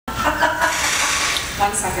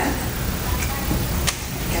1 second. I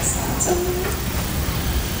guess that's okay.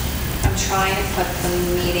 I'm trying to put the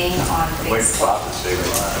meeting on Wait, Facebook. stop and save it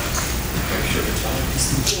live. Make sure it's on.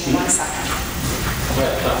 Give me 1 second.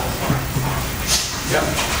 Yeah.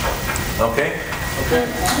 Okay.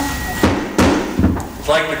 I'd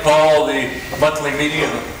like to call the monthly meeting of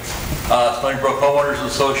the Stony Brook Homeowners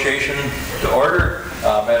Association to order.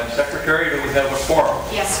 Madam Secretary, do we have a quorum?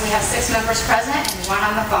 Yes, we have 6 members present and 1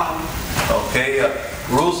 on the phone. Okay.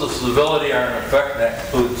 Rules of civility are in effect. That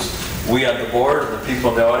includes we on the board, the people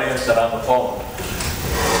in the audience, and on the phone.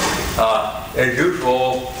 As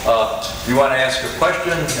usual, if you want to ask a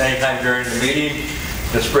question anytime during the meeting,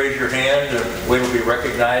 just raise your hand, and we will be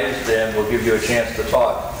recognized, and we'll give you a chance to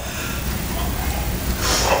talk.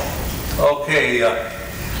 Okay,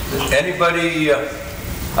 anybody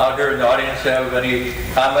out here in the audience have any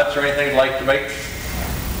comments or anything they'd like to make?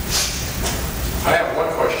 I have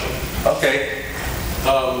one question. Okay.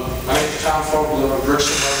 My name is Tom Folk, live in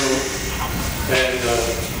Brixton, and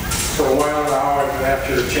for a while now I've been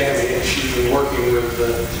after Tammy, and she's been working with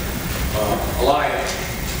Alliance.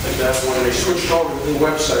 And that when they switched over to the new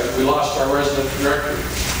website, we lost our resident directory.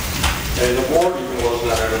 And the board even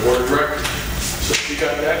wasn't on the board of directors. So she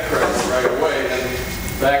got that corrected right away, and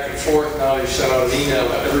back and forth, now they sent out an email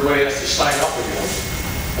that everybody has to sign up again.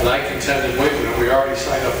 And I contended, wait a minute, we already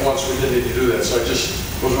signed up once, we didn't need to do that. So I just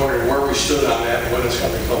was wondering where we stood on that and when it's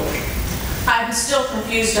going to be published. I'm still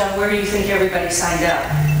confused on where you think everybody signed up.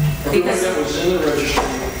 Everybody that was in the registry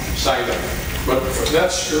signed up. But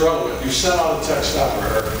that's irrelevant. You sent out a text out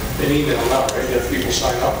or an email now, right? That people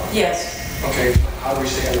sign up? Yes. Okay, how do we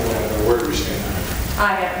stand on that, or where do we stand on it?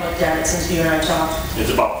 I haven't looked at it since you and I talked.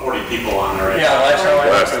 It's about 40 people on there, right? Yeah, last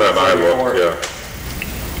time I looked, yeah.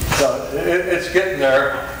 So it's getting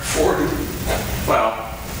there. 40. Well,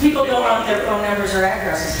 People don't want their phone numbers or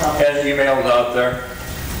addresses published. And emails out there.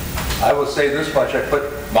 I will say this much, I put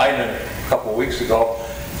mine in a couple of weeks ago,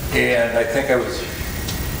 and I think I was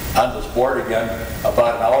on this board again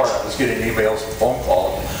about an hour. I was getting emails and phone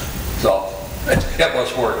calls, so that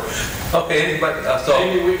must work. Okay, but so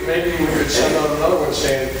Maybe we could send out another one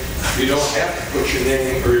saying you don't have to put your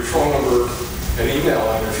name or your phone number and email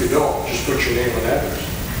on it. If you don't, just put your name and address.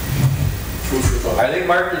 Food for thought. are they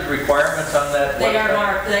marked as requirements on that They are website?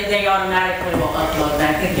 marked, they automatically will upload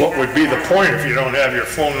that. I think you What have would to be the have- point if you don't have your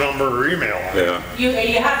phone number or email on it? Yeah.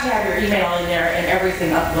 You have to have your email in there and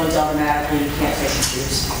everything uploads automatically. You can't pick and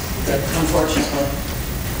choose, unfortunately.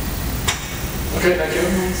 Okay, thank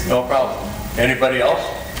you. No problem. Anybody else?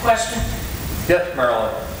 Question? Yes,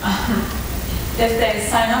 Marilyn. If they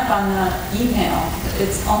sign up on the email,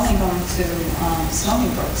 it's only going to Stony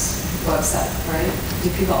Brook's website, right? Do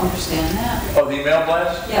people understand that? Oh, the email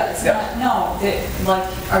blast? Yeah, it's Yeah. not, no, like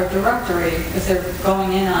our directory, if they're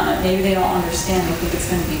going in on it, maybe they don't understand, they think it's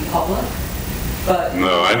going to be public, but.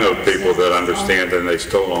 No, I know people that understand and they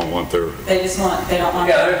still don't want their, They just want, they don't want.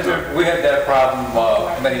 Yeah, we had that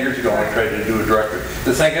problem many years ago when we tried to do a directory.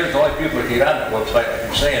 The thing is, the only people that get on that website, like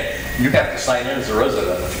you're saying, you have to sign in as a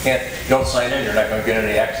resident. If you don't sign in, you're not going to get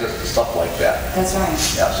any access to stuff like that. That's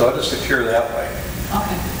right. Yeah, so it's secure that way.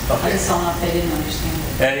 Okay. I just don't know if they didn't understand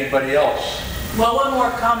it. Anybody else? Well, one more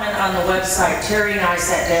comment on the website. Terry and I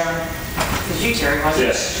sat down, because you, Terry, wasn't it?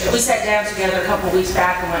 Yes. We sat down together a couple of weeks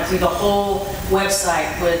back and went through the whole website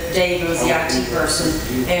with Dave, who was the IT person,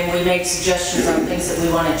 and we made suggestions on things that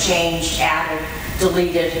we want to change, added,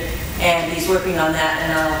 deleted, and he's working on that,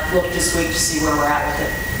 and I'll look this week to see where we're at with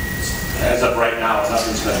it. as of right now,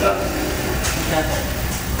 nothing's been done. Okay.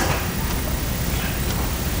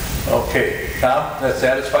 Okay, Tom, that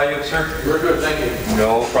satisfy you, sir? We're good, thank you.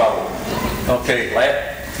 No problem. Okay,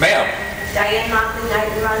 ma'am. Diane Motley, Night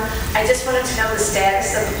and Run. I just wanted to know the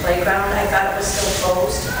status of the playground. I thought it was still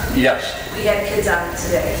closed. Yes. We had kids on it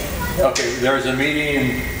today. Okay, there was a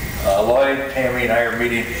meeting, Lloyd, Tammy, and I are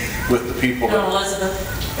meeting with the people. No,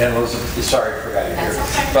 Elizabeth. And Elizabeth, sorry, I forgot you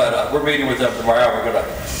here. But we're meeting with them tomorrow. We're going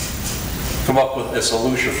to come up with a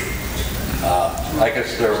solution. I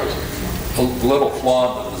guess there was a little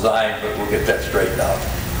flaw in the design, but we'll get that straightened out.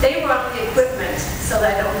 They were on the equipment, so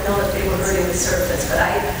I don't know if they were hurting the surface, but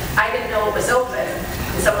I didn't know it was open.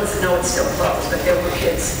 And someone said, no, it's still closed, but there were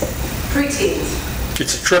kids, preteens.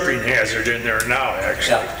 it's a tripping hazard in there now,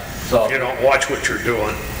 actually. Yeah. So, You don't watch what you're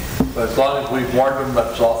doing. but as long as we've warned them,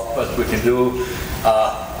 that's all best we can do.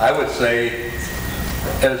 I would say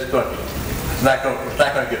it's not going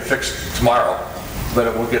to get fixed tomorrow, but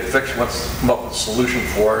it will get fixed once we come up with a solution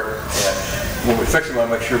for it. And when we fix it, we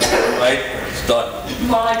want to make sure we get it right and it's done.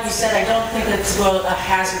 Well, like you said, I don't think it's a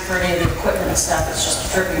hazard for any of the equipment and stuff. It's just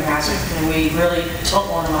a tripping hazard, and we really don't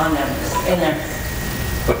want them on them in there.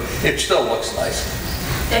 But it still looks nice.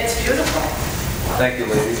 It's beautiful. Thank you,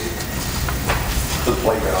 ladies, for the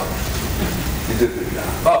playground. You did a good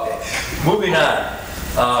job. Okay, moving on.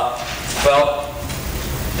 Well,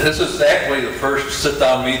 this is actually the first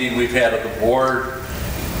sit-down meeting we've had of the board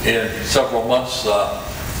in several months.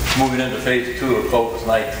 Moving into phase 2 of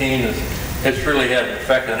COVID-19, it's really had an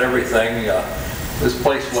effect on everything. This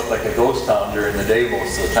place looked like a ghost town during the day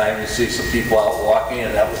most of the time. You see some people out walking,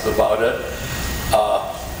 and that was about it.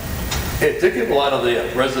 It did give a lot of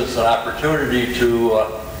the residents an opportunity to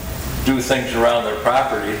do things around their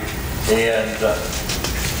property, and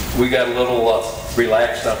we got a little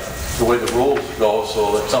relaxed on the way the rules go,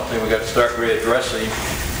 so that's something we got to start readdressing,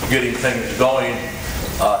 getting things going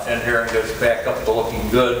in here and get us back up to looking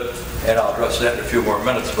good, and I'll address that in a few more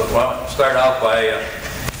minutes. But I want to start out by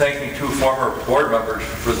thanking 2 former board members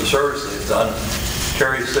for the service they've done.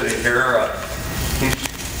 Terry's sitting here.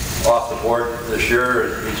 He's off the board this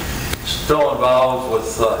year, and he's still involved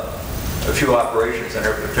with a few operations in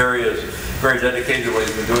here, but Terry is very dedicated to what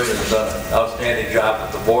he's been doing and has done an outstanding job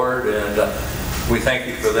with the board, and we thank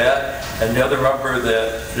you for that. And the other member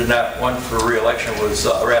that did not run for re-election was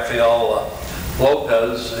Rafael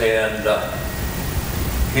Lopez, and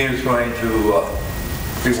he is going to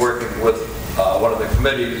be working with one of the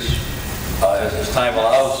committees as his time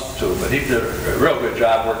allows to, but he did a real good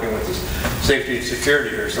job working with the safety and security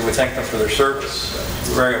here, so we thank them for their service. It's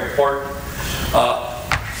very important.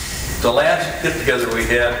 The last get-together we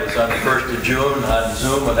had was on the 1st of June on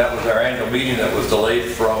Zoom, and that was our annual meeting that was delayed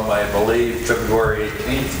from, I believe, February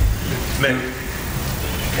 18th.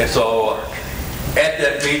 And so at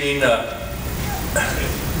that meeting,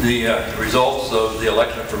 the results of the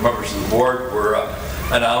election for members of the board were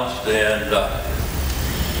announced, and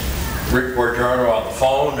Rick Borgiorno on the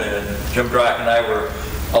phone, and Jim Drock and I were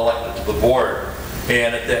elected to the board.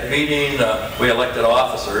 And at that meeting, we elected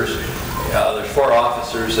officers. There's 4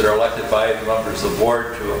 officers that are elected by the members of the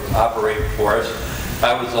board to operate for us.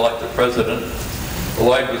 I was elected president.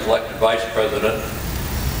 Lloyd was elected vice president.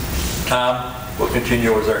 Tom will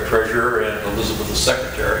continue as our treasurer, and Elizabeth is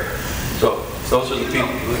secretary. So those are the people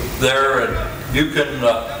there, and you can,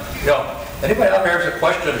 anybody out there has a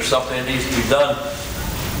question or something that needs to be done,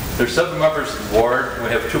 there's 7 members of the board. We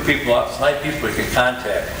have 2 people, 9 people you can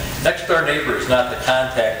contact. Next door neighbor is not the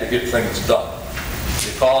contact to get things done.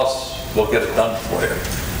 You call us, we'll get it done for you.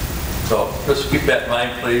 So just keep that in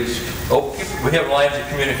mind, please. We have lines of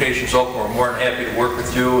communications open. We're more than happy to work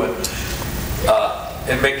with you, and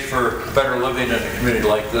it makes for better living in a community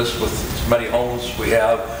like this with as many homes we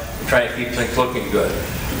have, and trying to keep things looking good.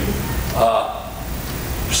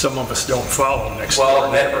 Some of us don't follow next door.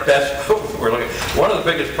 Well, that's what we're looking. One of the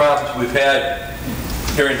biggest problems we've had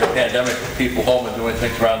during the pandemic with people home and doing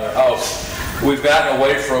things around their house, we've gotten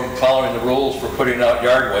away from following the rules for putting out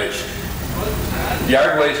yard waste.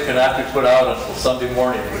 Yard waste cannot be put out until Sunday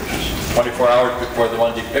morning, which is 24 hours before the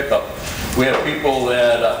Monday pickup. We have people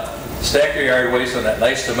that stack their yard waste on that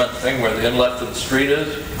nice cement thing where the inlet to the street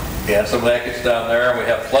is, and some of that gets down there, and we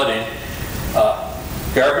have flooding.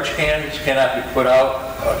 Garbage cans cannot be put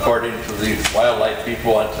out, according to the wildlife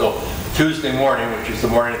people, until Tuesday morning, which is the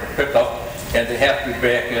morning of the pickup, and they have to be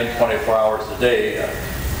back in 24 hours a day.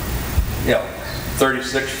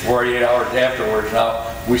 36, 48 hours afterwards.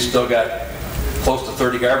 Now, we still got close to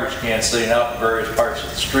 30 garbage cans sitting out in various parts of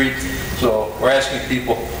the street. So we're asking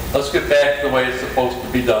people, let's get back to the way it's supposed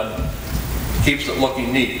to be done. Keeps it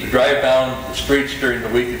looking neat. To drive down the streets during the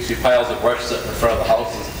week and see piles of brush sitting in front of the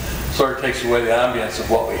houses sort of takes away the ambience of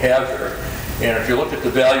what we have here. And if you look at the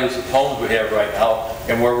values of homes we have right now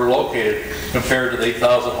and where we're located compared to the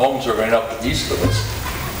 8,000 homes that are right up east of us,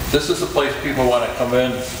 this is a place people want to come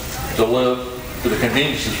in to live for the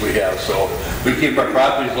conveniences we have. So we keep our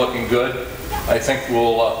properties looking good. I think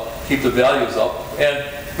we'll keep the values up, and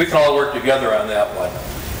we can all work together on that one.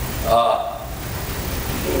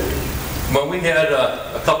 When we had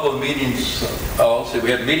a couple of meetings, we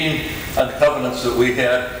had a meeting on the covenants that we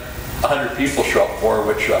had 100 people show up for,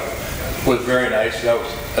 which was very nice. That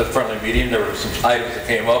was a friendly meeting. There were some items that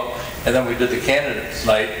came up, and then we did the candidates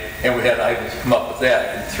night, and we had items come up with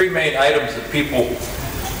that. And 3 main items that people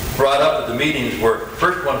brought up at the meetings were,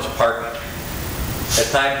 first one is parking. At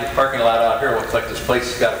times, the parking lot out here looks like this place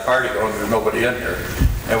has got a party going, there's nobody in here.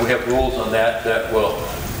 And we have rules on that that we'll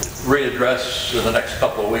readdress in the next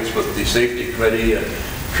couple of weeks with the safety committee and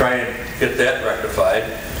try and get that rectified.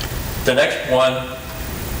 The next one,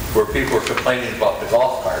 where people are complaining about the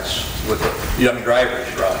golf carts with the young drivers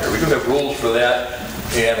around here. We do have rules for that,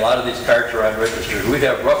 and a lot of these carts are unregistered. We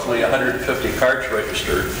have roughly 150 carts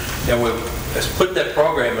registered, and we've put that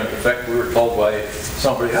program into effect, we were told by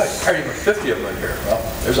somebody, "Hey, there aren't even 50 of them in here." Well,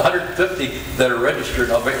 there's 150 that are registered,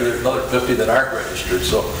 and I'll bet you there's another 50 that aren't registered.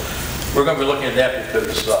 So we're going to be looking at that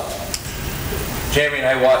because Tammy and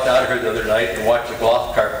I walked out of here the other night and watched a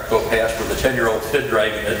golf cart go past with a 10-year-old kid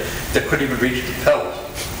driving it that couldn't even reach the pedals.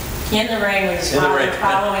 In the rain with his In the father rain.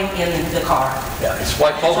 following in the car. Yeah, it's why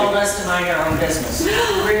I Told told you. us to mind our own business.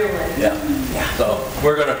 Really? Yeah. So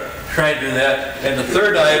we're going to try and do that. And the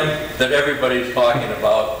third item that everybody's talking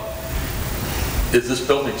about is this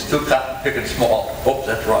building's too cotton picking small. Oops,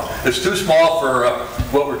 that's wrong. It's too small for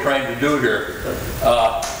what we're trying to do here.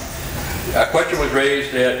 A question was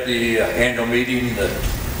raised at the annual meeting that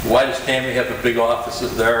why does Tammy have the big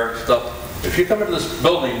offices there and stuff? If you come into this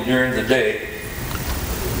building during the day,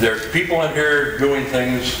 there's people in here doing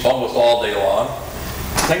things almost all day long.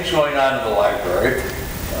 Things going on in the library.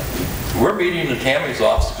 We're meeting in Tammy's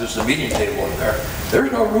office, there's a meeting table in there.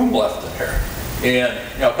 There's no room left in here.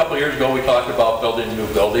 And a couple of years ago we talked about building a new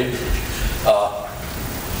building.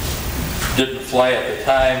 Didn't fly at the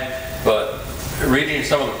time, but reading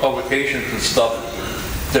some of the publications and stuff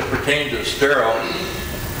that pertain to Estero,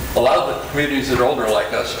 a lot of the communities that are older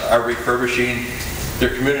like us are refurbishing their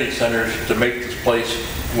community centers to make this place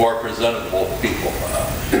more presentable to people.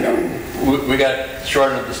 We got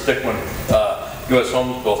short end of the stick when U.S.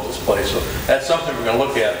 Homes built this place, so that's something we're going to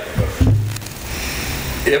look at.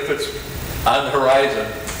 If it's on the horizon,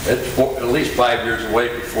 it's at least 5 years away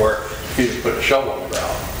before you can put a shovel in the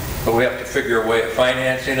ground. But we have to figure a way of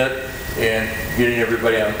financing it and getting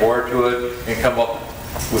everybody on board to it and come up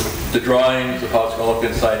with the drawings of how it's going to look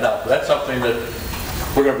inside and out. But that's something that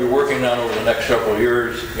we're going to be working on over the next several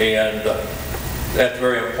years, and that's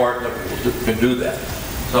very important that we can do that.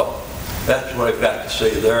 So that's what I've got to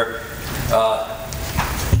say there.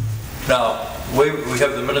 Now, we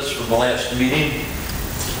have the minutes from the last meeting.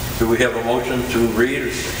 Do we have a motion to read,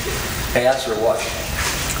 or pass, or what?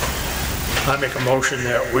 I make a motion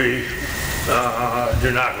that we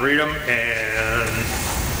do not read them and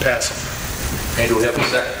pass them. And do we have a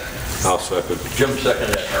second? I'll second. Jim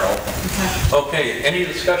seconded it, Earl. Okay, any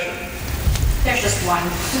discussion? There's just one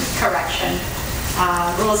correction.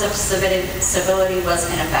 Rules of civility was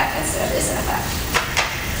in effect instead of is in effect.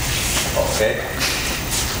 Okay.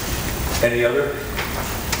 Any other?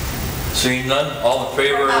 Seeing none, all in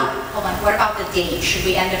favor? Hold on, what about the date? Should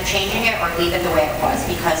we end up changing it or leave it the way it was?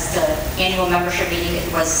 Because the annual membership meeting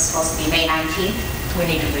was supposed to be May 19th. We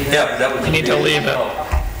need to leave it. Yeah, that was. We need to leave it,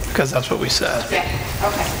 Okay, because that's what we said. yeah,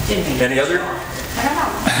 okay. Any other? I don't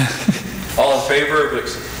know. All in favor of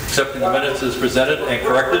accepting the minutes as presented and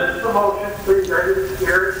corrected? What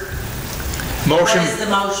is the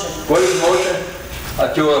motion? What is the motion?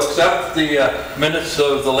 To accept the minutes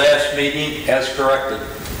of the last meeting as corrected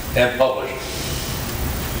and published.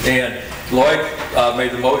 And Lloyd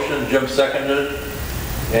made the motion, Jim seconded it.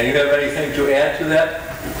 And you have anything to add to that?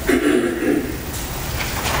 Do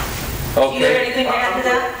you have anything to add to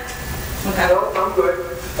that? Okay. No, I'm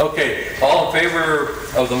good. Okay, all in favor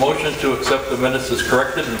of the motion to accept the minutes as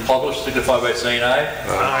corrected and published, signify by saying aye.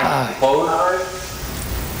 Aye. Opposed?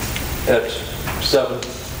 That's 7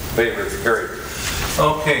 favor, carried.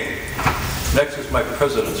 Okay, next is my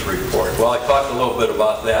president's report. Well, I talked a little bit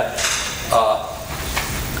about that,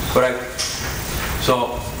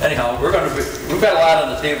 so anyhow, we've got a lot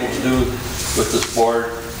on the table to do with this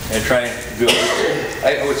board and trying to do it.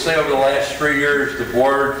 I would say over the last 3 years, the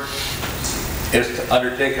board has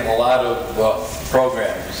undertaken a lot of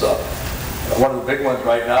programs. One of the big ones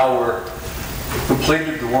right now, we're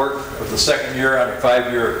completed the work of the second year on a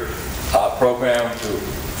 5-year program to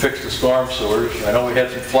fix the storm sewers. I know we had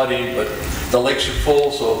some flooding, but the lakes are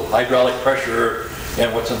full, so hydraulic pressure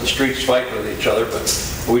and what's in the streets fight with each other. But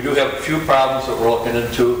we do have a few problems that we're looking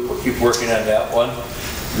into. We'll keep working on that one.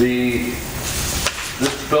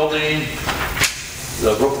 This building,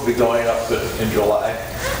 the roof will be going up in July.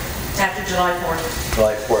 After July 4th.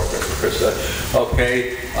 July 4th, that's what Chris said.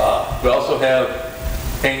 Okay, we also have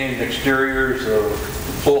painting exteriors of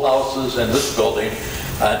pool houses and this building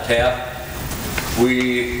on tap.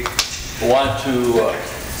 We want to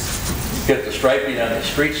get the striping on the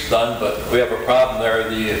streets done, but we have a problem there.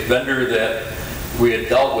 The vendor that we had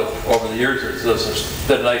dealt with over the years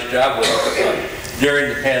did a nice job with us. During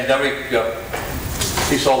the pandemic,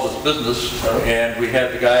 he sold his business, and we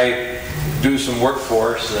had the guy do some work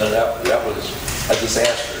for us, and that was a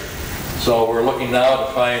disaster. So we're looking now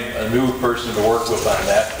to find a new person to work with on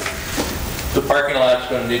that. The parking lot's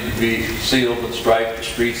going to need to be sealed and striped. The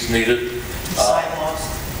streets need it. Sidewalks.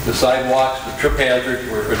 The sidewalks, the trip hazards,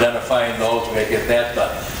 we're identifying those. We're going to get that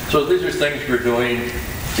done. So these are things we're doing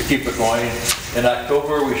to keep it going. in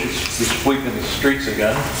October, we should be sweeping the streets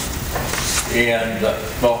again. And,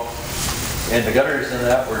 and the gutters and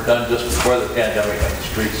that were done just before the pandemic on the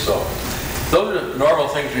streets, so. Those are the normal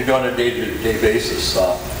things we do on a day-to-day basis.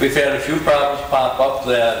 We've had a few problems pop up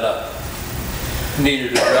that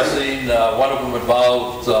needed addressing. One of them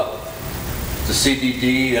involved the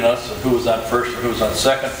CDD and us, who was on first and who was on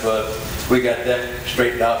second, but we got that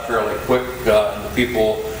straightened out fairly quick, and the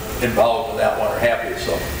people involved in that one are happy.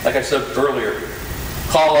 So, like I said earlier,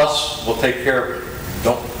 call us, we'll take care of it.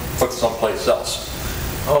 Don't put someplace else.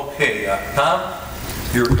 Okay, Tom,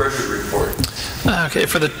 your treasury report. Okay,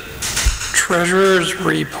 for the treasurer's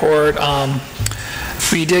report,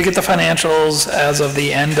 we did get the financials as of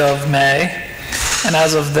the end of May, and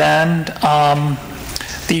as of then,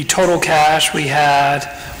 the total cash we had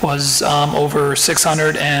was over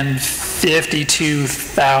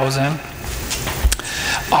 $652,000.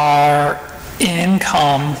 Our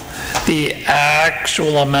income, the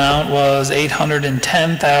actual amount was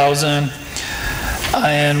 $810,000,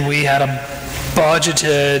 and we had a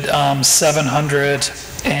budgeted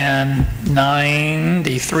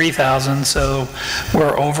 $793,000, so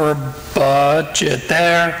we're over budget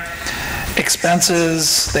there.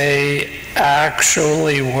 Expenses, they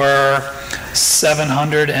actually were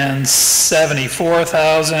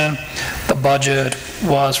 $774,000. The budget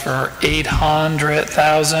was for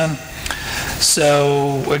 $800,000.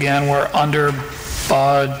 So again, we're under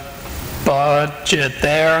budget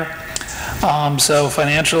there. So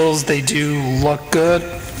financials, they do look good,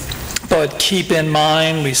 but keep in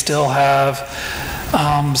mind we still have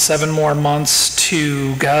 7 more months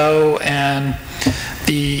to go, and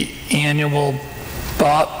the annual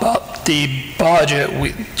the budget we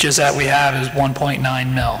have is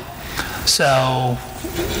 1.9 mil. So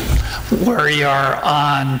we are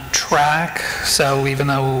on track. So even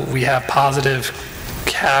though we have positive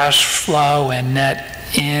cash flow and net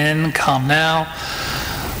income now,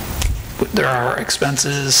 there are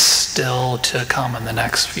expenses still to come in the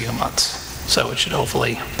next few months. So it should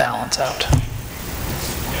hopefully balance out.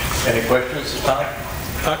 Any questions, Tom?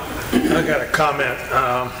 I got a comment.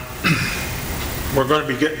 We're going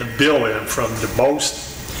to be getting a bill in from DeBost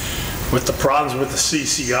with the problems with the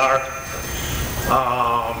CCR.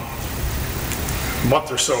 A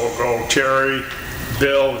month or so ago, Terry,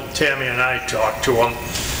 Bill, and Tammy and I talked to him,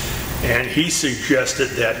 and he suggested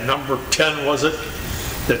that number 10, was it,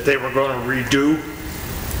 that they were going to redo?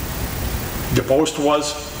 DeBost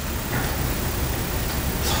was?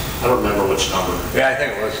 I don't remember which number. Yeah, I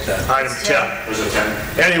think it was 10. Item 10. Was it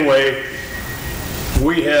 10? Anyway,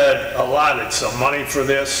 we had allotted some money for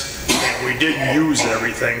this, and we didn't use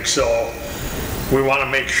everything, so we want to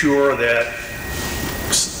make sure that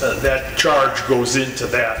that charge goes into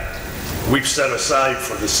that. We've set aside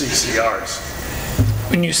for the CCRs.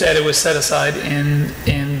 When you said it was set aside in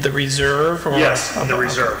the reserve? Or Yes, in the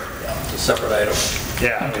reserve. Yeah, it's a separate item.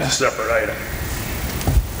 Yeah, it was a separate item.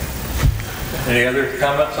 Any other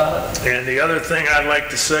comments on it? And the other thing I'd like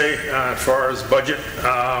to say as far as budget,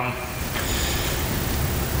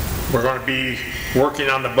 we're going to be working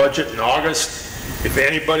on the budget in August. If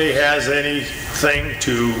anybody has anything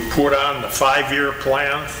to put on the 5-year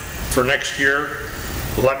plan for next year,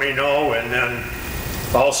 let me know, and then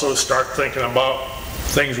also start thinking about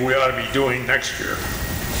things we ought to be doing next year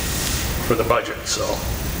for the budget. So.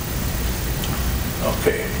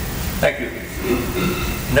 Okay, thank you.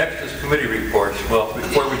 Next is committee reports. Well,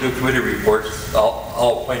 before we do committee reports,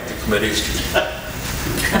 I'll appoint the committees.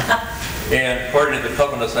 And according to the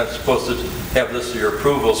covenants, I'm supposed to have this to your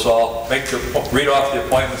approval, so I'll read off the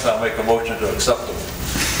appointments, I'll make a motion to accept them.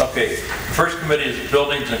 Okay, the first committee is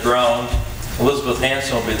Buildings and Grounds. Elizabeth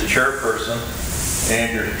Hanson will be the chairperson,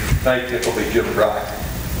 and your sidekick will be Jim Brock.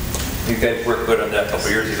 You guys worked good on that a couple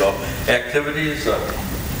years ago. Activities,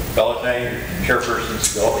 Bellatine, chairperson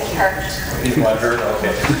still. You want her?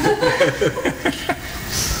 Okay.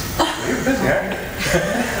 You're busy, aren't you?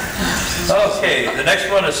 Okay, the next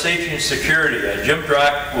one is Safety and Security. Jim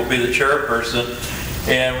Brock will be the chairperson,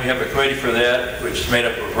 and we have a committee for that, which is made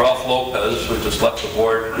up of Ralph Lopez, who just left the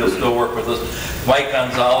board. He'll still work with us. Mike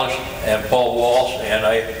Gonzalez and Paul Walsh, and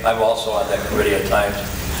I'm also on that committee at times.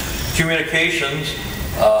 Communications,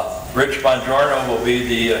 Rich Bongiorno will be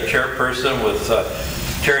the chairperson with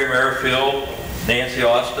Terry Merrifield, Nancy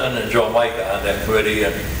Austin, and Joe Micah on that committee.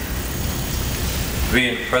 And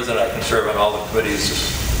being president, I can serve on all the committees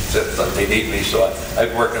if they need me, so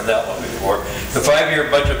I've worked on that one before. The 5-year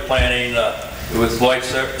budget planning with Lloyd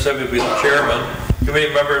Sebi will be the chairman.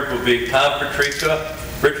 Committee members will be Tom Patrica,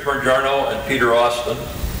 Rich Bongiorno, and Peter Austin.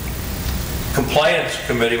 Compliance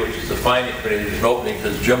Committee, which is the finance committee, there's an opening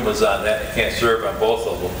because Jim was on that. He can't serve on both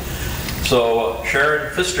of them. So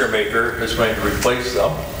Sharon Fistermaker is going to replace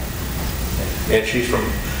them, and she's from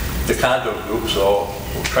the condo group, so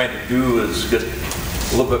what we're trying to do is get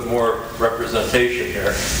a little bit more representation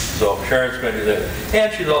here. So Sharon's going to do that,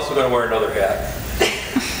 and she's also going to wear another hat.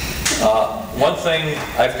 One thing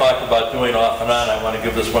I've talked about doing off and on, I want to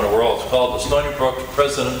give this one a whirl. It's called the Stony Brook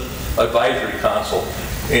President Advisory Council,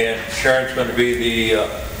 and Sharon's going to be the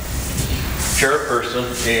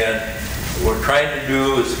chairperson, and what we're trying to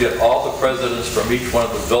do is get all the presidents from each one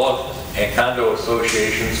of the villa and condo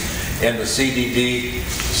associations and the CDD to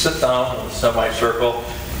sit down in a semicircle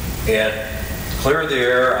and clear the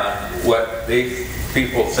air on what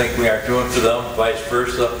people think we aren't doing for them, vice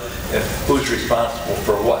versa, and who's responsible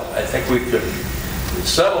for what. I think we could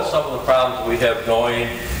settle some of the problems we have going,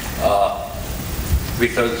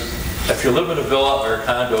 because if you live in a villa or a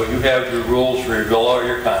condo, you have your rules for your villa or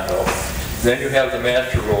your condo. Then you have the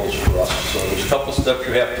master rules for us. So there's a couple steps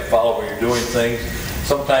you have to follow when you're doing things.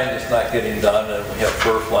 Sometimes it's not getting done, and we have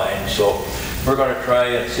fur flying. So we're going to try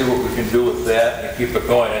and see what we can do with that and keep it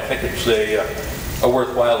going. I think it's a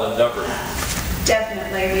worthwhile endeavor.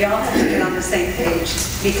 Definitely, we all have to get on the same page,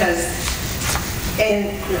 because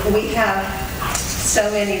we have so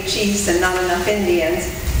many chiefs and not enough Indians.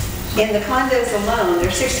 In the condos alone,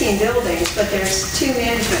 there's 16 buildings, but there's 2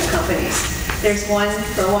 management companies. There's one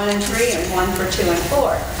for 1 and 3 and one for 2 and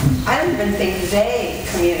 4. I don't even think they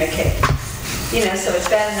communicate. You know, so it's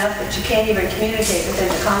bad enough that you can't even communicate within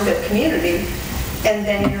the condo community. And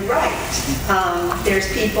then you're right. There's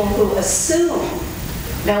people who assume.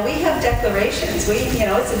 Now we have declarations.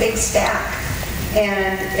 It's a big stack.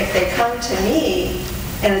 And if they come to me,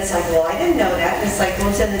 and it's like, well, I didn't know that. And it's like, well,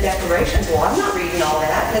 it's in the declarations. Well, I'm not reading all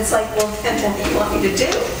that. And it's like, well, then what do you want me to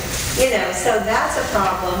do? So that's a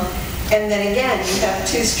problem. And then again, you have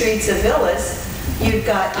 2 streets of villas. You've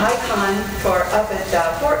got Icon for up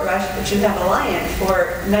at Fort Rush, but you have Alliant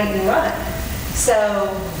for Night and Run. So,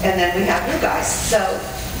 and then we have you guys. So,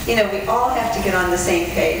 we all have to get on the same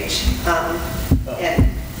page.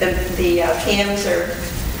 And the CAMs are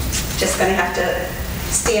just going to have to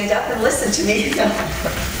stand up and listen to me.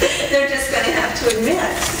 They're just going to have to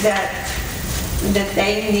admit that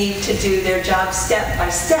they need to do their job step by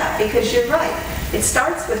step, because you're right. It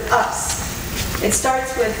starts with us. It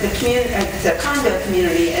starts with the community, the condo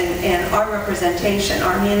community, and our representation,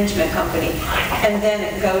 our management company, and then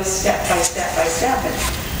it goes step by step by step. And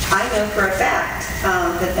I know for a fact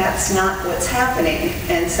that that's not what's happening.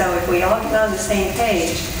 And so if we all get on the same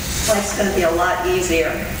page, life's going to be a lot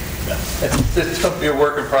easier. It's going to be a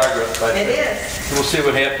work in progress. But it is. We'll see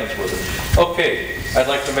what happens with it. Okay, I'd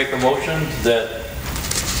like to make a motion that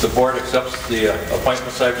the board accepts the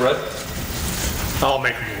appointments I've read. I'll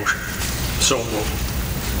make a motion. So moved.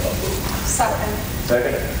 Second.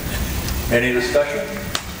 Second. Any discussion?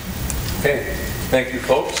 Okay, thank you,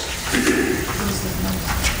 folks.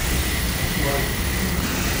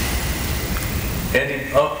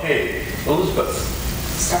 Okay, Elizabeth.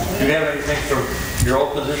 Do you have anything from your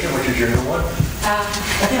old position, which is your new one?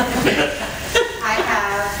 I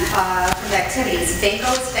have from the activities.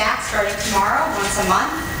 Bingo's back starting tomorrow, once a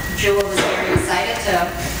month. Jewel was very excited to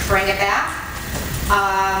bring it back.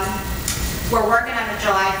 We're working on the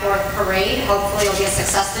July 4th parade. Hopefully it'll be a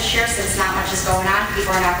success this year since not much is going on.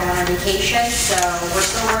 People are not going on vacation, so we're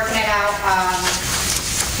still working it out.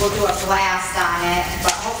 We'll do a blast on it,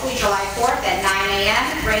 but hopefully July 4th at 9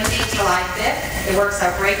 a.m. Rain date July 5th. It works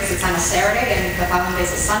out great because it's on a Saturday and the following day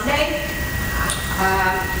is a Sunday.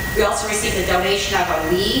 We also received a donation of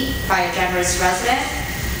a Wii by a generous resident.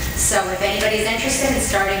 So if anybody's interested in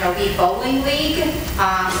starting a Wii bowling league,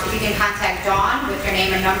 if you can contact Dawn with your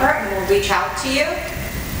name and number, and we'll reach out to you.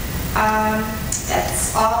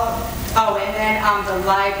 That's all. Oh, and then the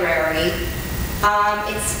library.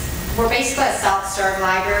 We're basically a self-serve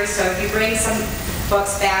library, so if you bring some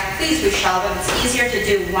books back, please reshelve them. It's easier to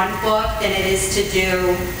do one book than it is to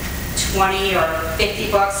do 20 or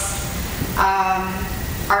 50 books.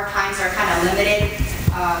 Our times are kind of limited.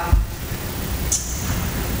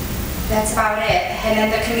 That's about it. And then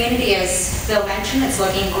the community, as Bill mentioned, it's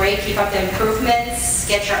looking great. Keep up the improvements.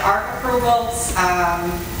 Get your art approvals.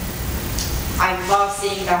 I love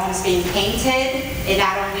seeing the homes being painted. It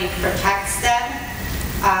not only protects them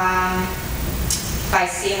by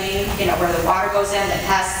sealing, where the water goes in, the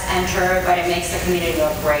pests enter, but it makes the community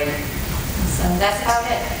look great. So that's about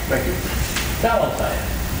it. Thank you. Valentine.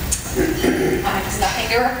 Just nothing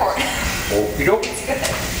to report. Okey doke. It's good.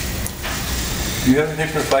 Do you have anything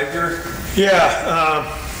for the 5-year? Yeah,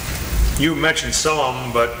 you mentioned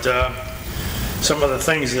some, but some of the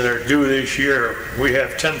things that are due this year, we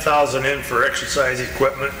have $10,000 in for exercise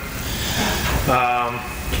equipment.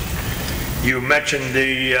 You mentioned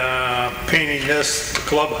the painting this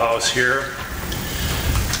clubhouse here,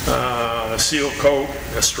 the seal coat,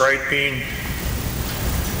 the striping,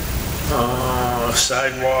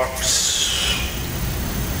 sidewalks,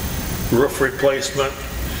 roof replacement.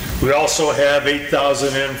 We also have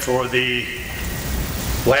 8,000 in for the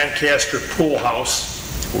Lancaster pool house.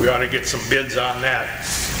 We ought to get some bids on that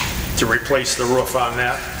to replace the roof on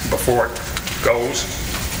that before it goes.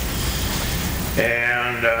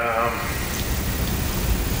 And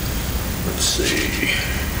let's see.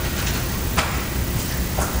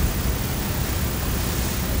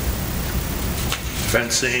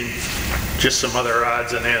 Fencing, just some other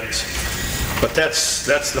odds and ends. But that's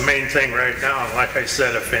the main thing right now. And like I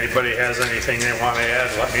said, if anybody has anything they want to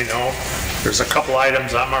add, let me know. There's a couple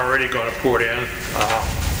items I'm already going to put in.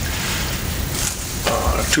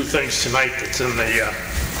 Two things tonight that's in the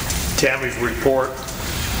Tammy's report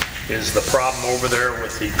is the problem over there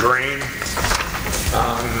with the drain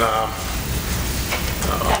on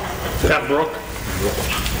Pembroke.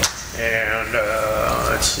 And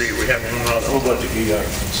let's see, we have one other. What about the gate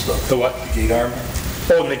arms and stuff? The what? The gate arm?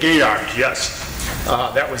 Oh, and the gate arms, yes.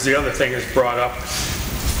 That was the other thing that's brought up.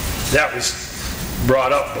 That was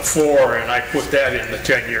brought up before, and I put that in the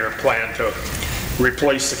 10-year plan to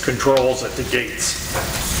replace the controls at the gates.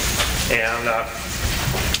 And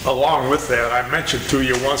along with that, I mentioned to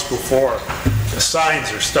you once before, the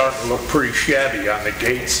signs are starting to look pretty shabby on the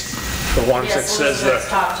gates. The ones that Yes, says Elizabeth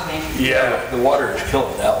talked to me. yeah, The water is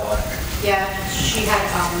killing that one. Yeah, she had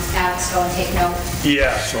Alex go and take note.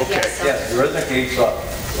 yes, okay. Yes, so Yeah, the other gates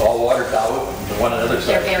all watered out, the one on the other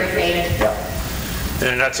side. They're very faded. Yeah.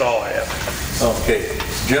 And that's all I have. Okay.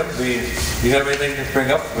 Jim, do you have anything to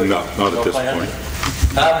bring up? No, not at this plan? point.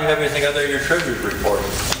 Tom, do you have anything other than your treasurer's report?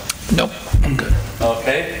 Nope, I'm good.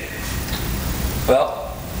 Okay.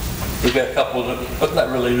 Well, we've got a couple of, but not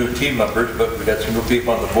really new team members, but we've got some new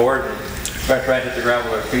people on the board. Trying to hit the ground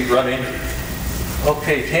with our feet running.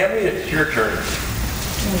 Okay, Tammy, it's your turn.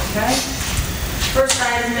 Okay. First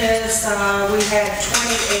item is, we had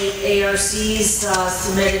 28 ARCs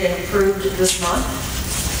submitted and approved this month,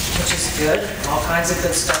 which is good. All kinds of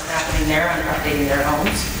good stuff happening there on updating their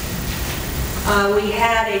homes. We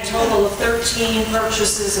had a total of 13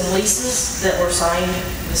 purchases and leases that were signed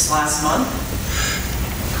this last month.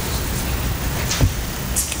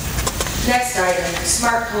 Next item,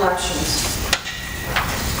 smart collections.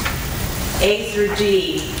 A through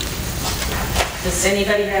D. Does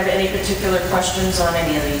anybody have any particular questions on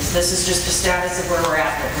any of these? This is just a status of where we're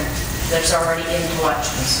at with them. That's already in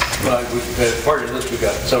collections. Well, as part of this, we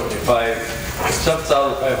got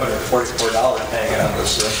 $7,544 hanging on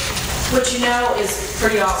this thing. Which you know is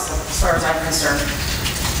pretty awesome as far as I'm concerned.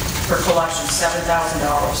 For collections, $7,000.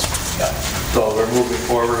 Yeah. So we're moving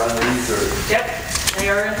forward on these, or? Yep, they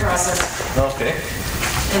are in process. Okay.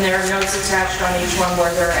 And there are notes attached on each one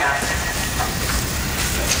where they're at.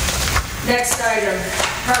 Next item,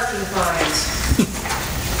 parking fines.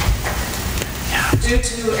 Due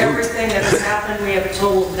to everything that has happened, we have a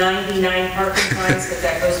total of 99 parking fines, but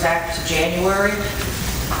that goes back to January,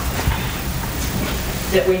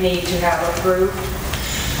 that we need to have approved.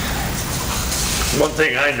 One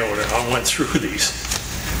thing I noted, I went through these.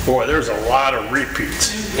 Boy, there's a lot of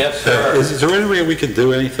repeats. Yes, sir. Is there any way we can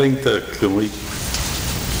do anything can we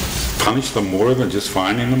punish them more than just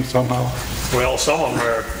fining them somehow? Well, some of them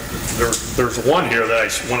are, there's one here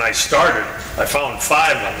that when I started, I found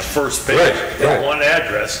 5 on the first page. Right. One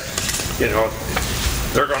address, you know,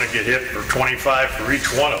 they're gonna get hit for 25 for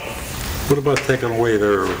each one of them. What about taking away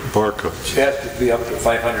their barcodes? It has to be up to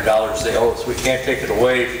 $500 they owe us. We can't take it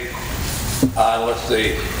away unless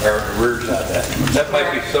they are in arrears on that. That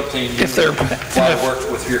might be something you If they're- want to work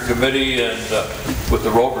with your committee and with the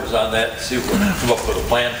rovers on that, and see if we can come up with a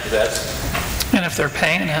plan for that. And if they're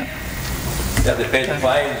paying it, Yeah, they pay the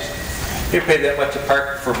fines. They pay that much a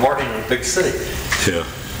park for morning in a big city. Yeah.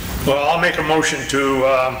 Well, I'll make a motion to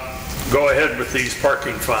go ahead with these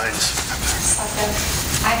parking fines. Second.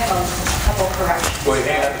 I have a couple corrections. Wait,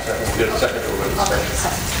 hang on a second, we'll get a second over I'll this. wait a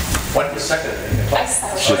second. When the second? I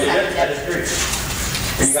said- Okay, I agree.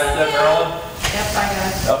 You got that, Marilyn? Yep, I got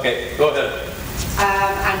it. Okay, go ahead.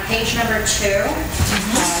 On page number 2,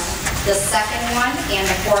 the second one and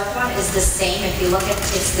the fourth one is the same. If you look at,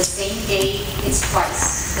 it's the same date, it's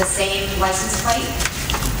twice, the same license plate.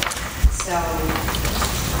 So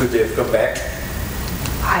Could they have come back?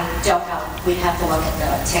 I don't know, we'd have to look at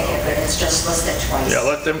the ticket, but it's just listed twice. Yeah,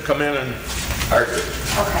 let them come in and Argue.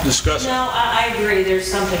 Okay. discuss it. No, I agree, there's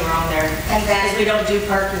something wrong there. And then- Because we don't do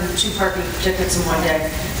two parking tickets in one day.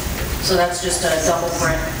 So that's just a double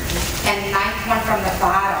print. And ninth one from the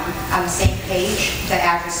bottom, on the same page, the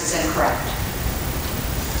address is incorrect.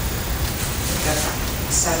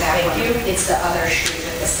 So that Thank one, you. it's the other street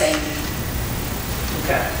with the same.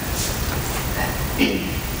 Okay.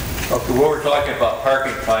 Okay, what we're talking about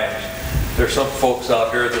parking fines, there's some folks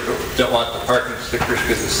out here that don't want the parking stickers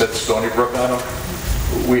because it said Stony Brook on them.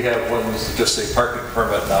 We have ones that just say parking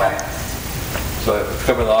permit now. Right. So if you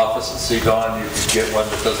come in the office and see Dawn, you can get one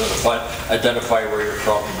that doesn't identify where you're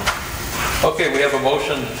from. Okay, we have a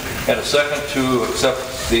motion and a second to accept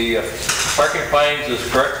the parking fines as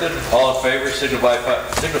corrected. All in favor,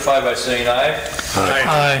 signify by saying aye.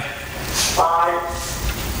 Aye.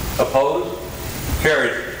 Opposed?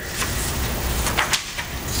 Carried.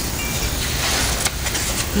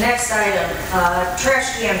 Next item,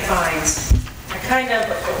 trash can fines.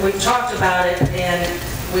 We've talked about it, and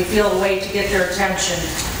we feel a way to get their attention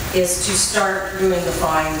is to start doing the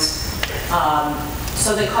fines.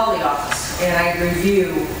 So they call the office, and I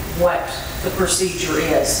review what the procedure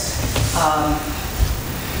is.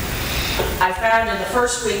 I found in the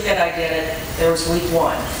first week that I did it, there was week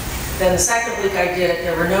 1. Then the second week I did it,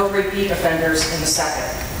 there were no repeat offenders in the second.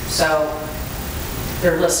 So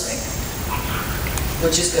they're listening,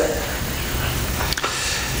 which is good.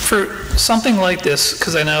 For something like this,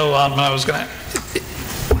 because I know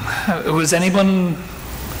was anyone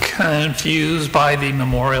confused by the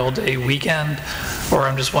Memorial Day weekend? Or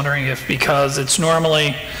I'm just wondering if, because it's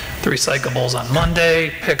normally the recyclables on Monday,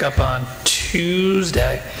 pickup on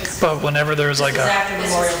Tuesday, but whenever there's like This was after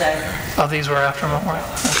Memorial Day. Oh, these were after Memorial?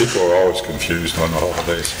 People are always confused on the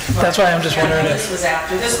holidays. That's why I'm just wondering This if, was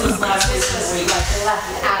after, this was last This was week. like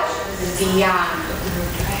left out beyond.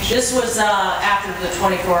 This was after the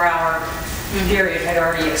 24-hour period had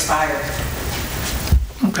already expired,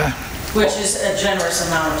 okay. which is a generous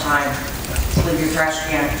amount of time to leave your trash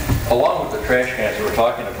can. Along with the trash cans, we were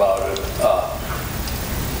talking about it,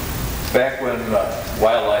 back when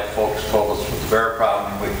wildlife folks told us with the bear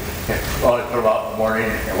problem, we only put them out in the morning,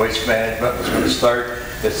 and waste management was going to start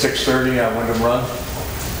at 6:30 on Wyndham Run.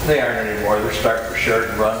 They aren't anymore. They're starting for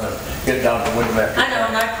Sheridan Run and getting down to Wyndham after. I know,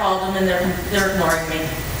 and I called them, and they're ignoring me.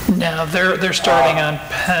 Now, they're starting on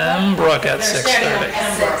Pembroke at They're starting on 6:30.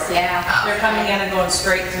 Pembroke. Yeah. They're coming in and going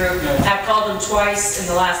straight through. I've called them twice in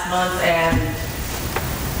the last month, and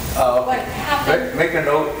What happened? Make a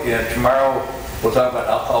note, and tomorrow we'll talk about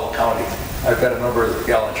Alcala County. I've got a member of the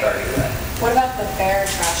gal in charge of that. What about the bear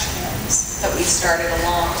trash cans that we started a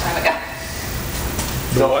long time ago?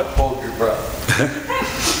 Don't hold your breath.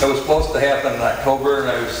 It was supposed to happen in October, and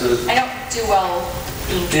I was... I don't do well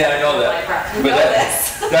being Yeah, I know told that. my breath. You But know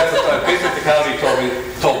this. That's what basically the county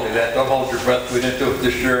told me that. Don't hold your breath. We didn't do it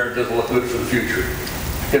this year, and it doesn't look good for the future.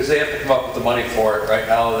 Because they have to come up with the money for it. Right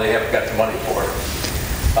now, they haven't got the money for it.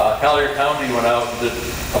 Collier County went out and did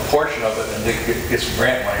a portion of it, and they could get some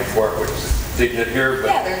grant money for it, which they did here, but...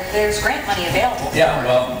 Yeah, there's grant money available. Yeah,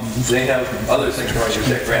 well, they have other things where you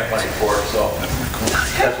get grant money for it, so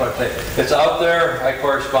that's what I'm saying. It's out there. I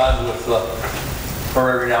correspond with her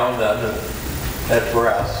every now and then, and that's where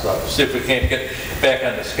I see if we can't get back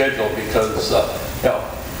on the schedule because,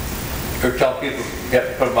 they're telling people you have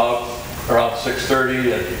to put them out around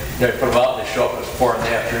 6:30, and they put them out and they show up at 4 in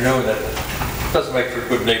the afternoon. That doesn't make for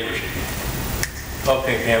good neighbors.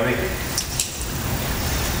 Okay, Tammy.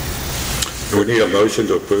 Do we need a motion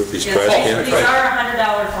to approve these trash yes, these cans? are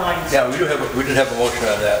 $100 fines. Yeah, we did have a motion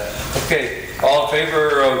on that. Okay, all in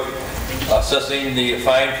favor of assessing the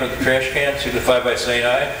fine for the trash can, signify by saying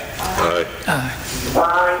aye. Aye.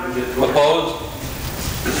 Opposed?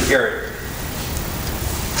 Carried.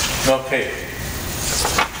 Okay.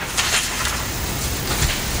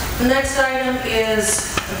 The next item is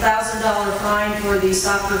a $1,000 fine for the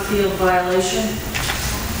soccer field violation.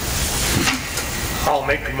 I'll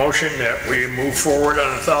make a motion that we move forward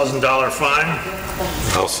on a $1,000 fine.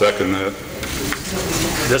 I'll second that.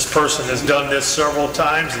 This person has done this several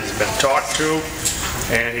times, he's been talked to,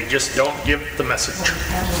 and he just don't give the message.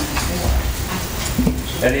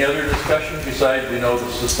 Any other discussion besides we know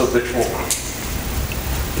this is habitual?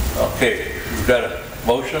 Okay, we've got a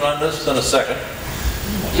motion on this and a second.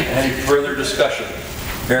 Any further discussion?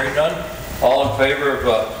 Hearing none? All in favor of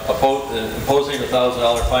imposing a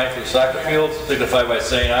 $1,000 fine for the soccer fields, signify by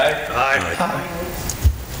saying aye.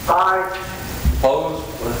 Aye. Opposed?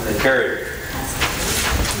 Carried.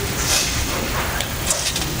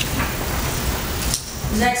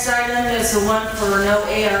 Next item is the one for no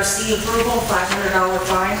ARC approval, $500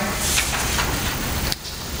 fine.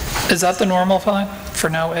 Is that the normal fine for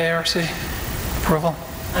no ARC approval?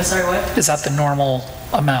 I'm sorry, what? Is that the normal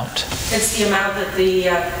amount? It's the amount that the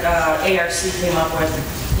ARC came up with.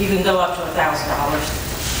 You can go up to $1,000.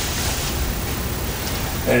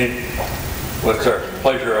 What's our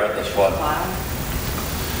pleasure on this one?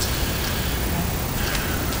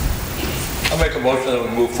 I'll make a motion that we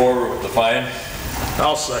move forward with the fine.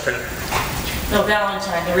 I'll second it. No,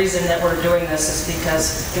 Valentine, the reason that we're doing this is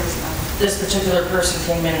because this particular person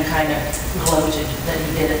came in and kind of gloated that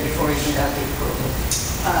he did it before he even got the approval.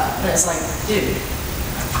 And it's like, dude.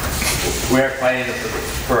 We aren't fining it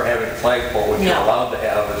for having a flagpole, which you're No. allowed to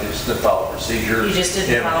have, but you just didn't follow procedures. You just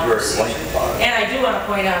didn't follow Very procedure. blatant about it. And I do want to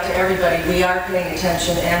point out to everybody, we are paying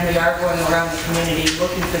attention and we are going around the community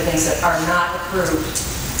looking for things that are not approved.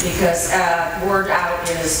 Because word out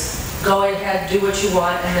is, go ahead, do what you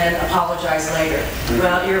want, and then apologize later.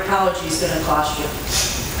 Well, your apology is going to cost you.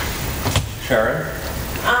 Sharon?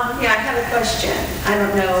 Yeah, I have a question. I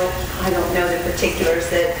don't know the particulars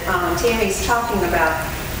that Tammy's talking about,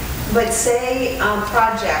 but say a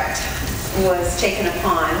project was taken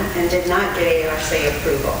upon and did not get ARC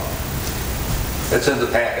approval. It's in the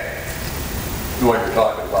packet, what you're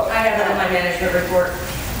talking about. I have that in my management report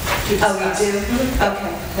to Oh, you discuss. do?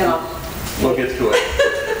 Okay, then We'll get to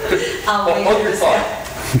it. Hold your thought.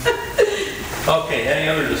 Okay, any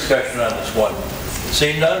other discussion on this one?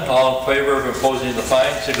 Seeing none, all in favor of imposing the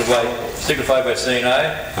fine, signify by saying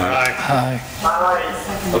aye. Aye. Hi.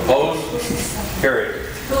 Opposed? Carried.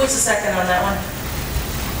 Who was the second on that one?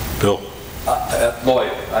 Bill?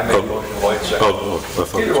 Lloyd, I made a motion, Lloyd second. Oh, I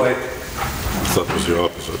thought Either way. it was the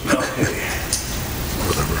opposite.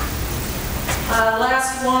 Whatever.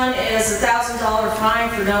 Last one is a $1,000 fine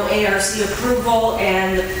for no ARC approval,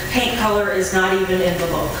 and the paint color is not even in the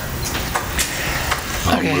book.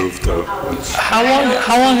 I'll Okay. move to, How I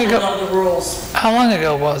know long people ago, know the rules. how long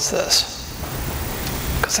ago was this?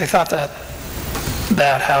 Because I thought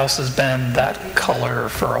that house has been that color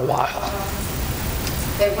for a while.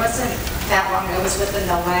 It wasn't that long, it was within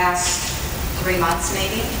the last 3 months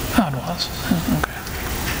maybe. Oh, it was, okay.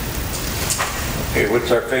 Okay,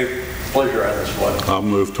 what's our pleasure on this one? I'll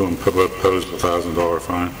move to impose the $1,000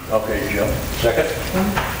 fine. Okay, Jim, second?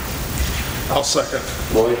 I'll second.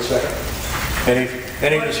 Lloyd, second? Any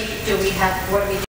What do we have, what do we